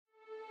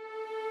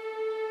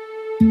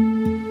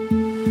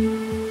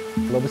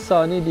Pulau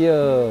Besar ni dia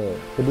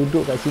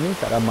penduduk kat sini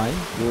tak ramai,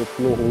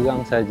 20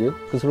 orang saja.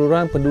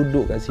 Keseluruhan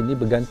penduduk kat sini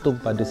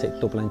bergantung pada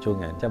sektor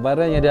pelancongan.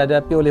 Cabaran yang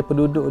dihadapi oleh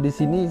penduduk di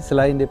sini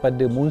selain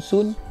daripada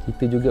monsun,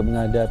 kita juga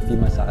menghadapi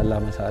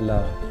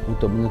masalah-masalah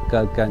untuk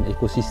mengekalkan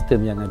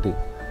ekosistem yang ada.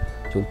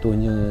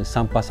 Contohnya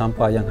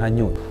sampah-sampah yang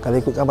hanyut. Kalau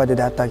ikutkan pada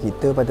data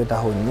kita pada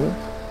tahun ini,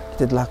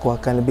 kita telah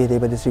keluarkan lebih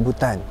daripada 1000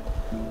 tan.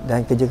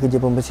 Dan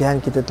kerja-kerja pembersihan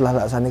kita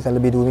telah laksanakan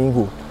lebih 2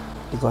 minggu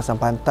di kawasan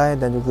pantai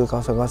dan juga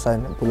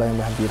kawasan-kawasan pulau yang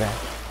berhampiran.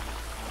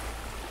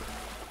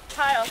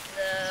 Part of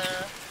the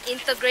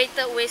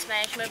integrated waste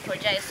management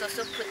project is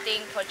also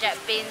putting project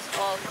bins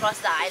all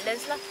across the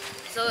islands lah.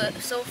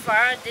 So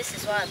far, this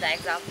is one of the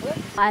examples.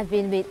 I've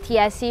been with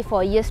TIC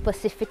for years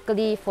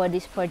specifically for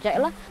this project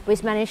lah.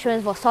 Waste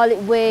management for solid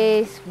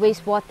waste,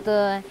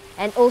 wastewater,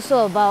 and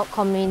also about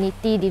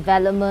community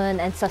development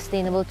and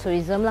sustainable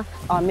tourism lah.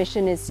 Our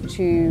mission is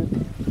to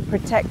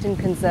protect and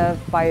conserve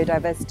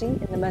biodiversity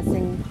in the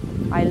Mersing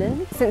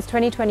Island. Since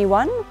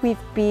 2021,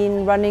 we've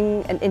been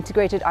running an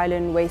integrated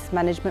island waste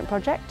management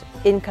project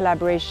in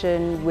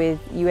collaboration with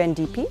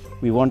UNDP.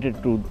 We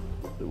wanted to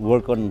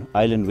work on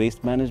island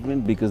waste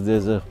management because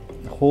there's a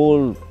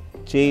whole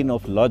chain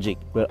of logic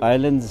where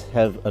islands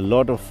have a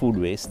lot of food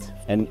waste,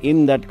 and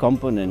in that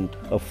component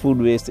of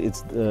food waste,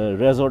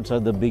 resorts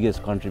are the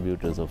biggest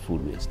contributors of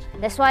food waste.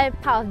 That's why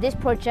part of this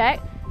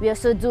project, we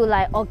also do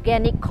like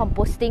organic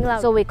composting lah.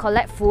 So we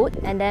collect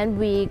food and then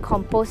we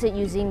compost it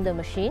using the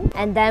machine,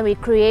 and then we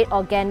create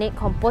organic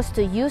compost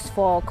to use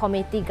for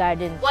community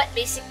garden. What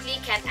basically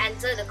can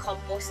enter the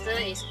composter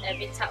is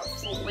every type of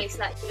food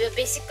waste. Like we'll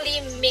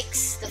basically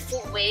mix the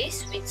food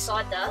waste with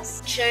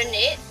sawdust, churn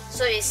it,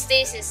 so it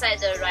stays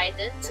inside the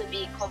rider to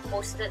be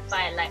composted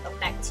by like a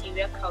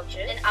bacteria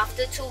culture. And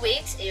after 2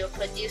 weeks, it will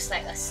produce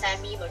like a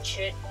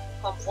semi-matured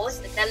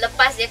compost. Dan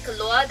lepas dia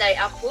keluar dari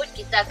amput,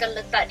 kita akan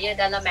letak dia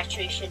dalam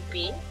maturation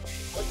bin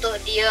untuk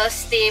dia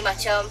stay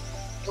macam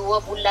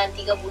 2 bulan,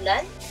 3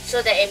 bulan,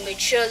 so that it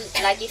mature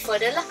lagi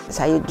further lah.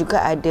 Saya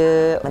juga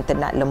ada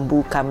menternak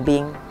lembu,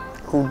 kambing,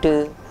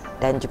 kuda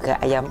dan juga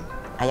ayam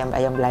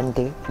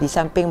Belanda. Di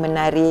samping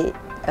menarik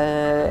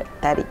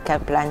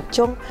tarikan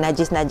pelancong,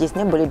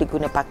 najis-najisnya boleh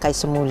diguna pakai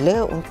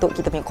semula untuk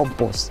kita punya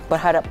kompos.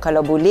 Berharap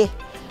kalau boleh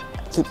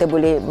kita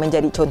boleh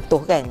menjadi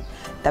contoh kan.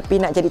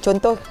 Tapi nak jadi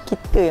contoh,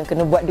 kita yang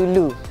kena buat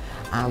dulu.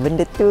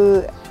 Benda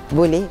tu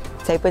boleh.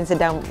 Saya pun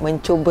sedang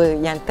mencuba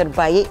yang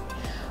terbaik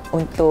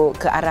untuk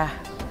ke arah,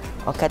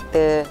 orang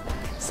kata,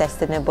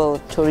 sustainable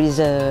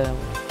tourism.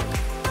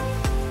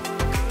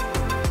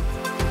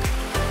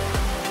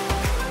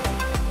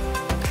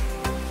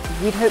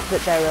 We'd hope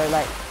that there are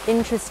like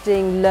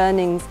interesting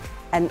learnings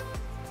and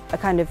a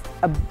kind of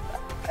a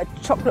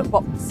chocolate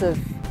box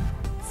of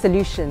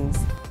solutions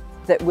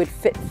that would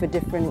fit for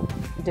different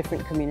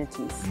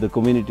communities. The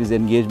community's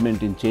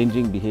engagement in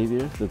changing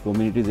behavior, the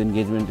community's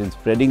engagement in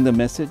spreading the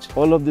message,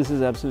 all of this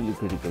is absolutely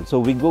critical. So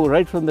we go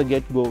right from the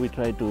get-go, we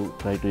try to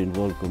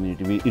involve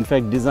community. We in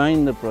fact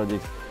design the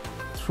project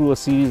through a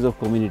series of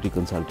community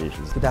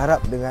consultations. Kita harap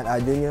dengan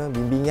adanya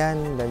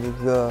bimbingan dan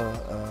juga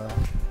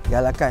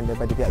galakan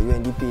daripada pihak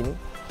UNDP ni,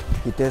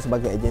 kita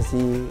sebagai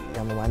agensi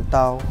yang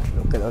memantau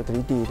local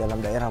authority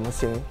dalam daerah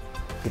Mersing,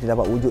 kita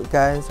dapat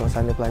wujudkan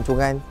suasana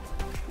pelancongan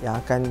yang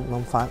akan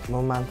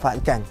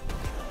memanfaatkan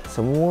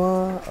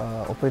semua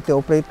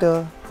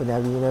operator-operator,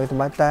 penari-penari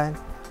tempatan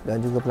dan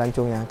juga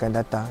pelancong yang akan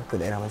datang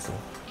ke daerah Mersing.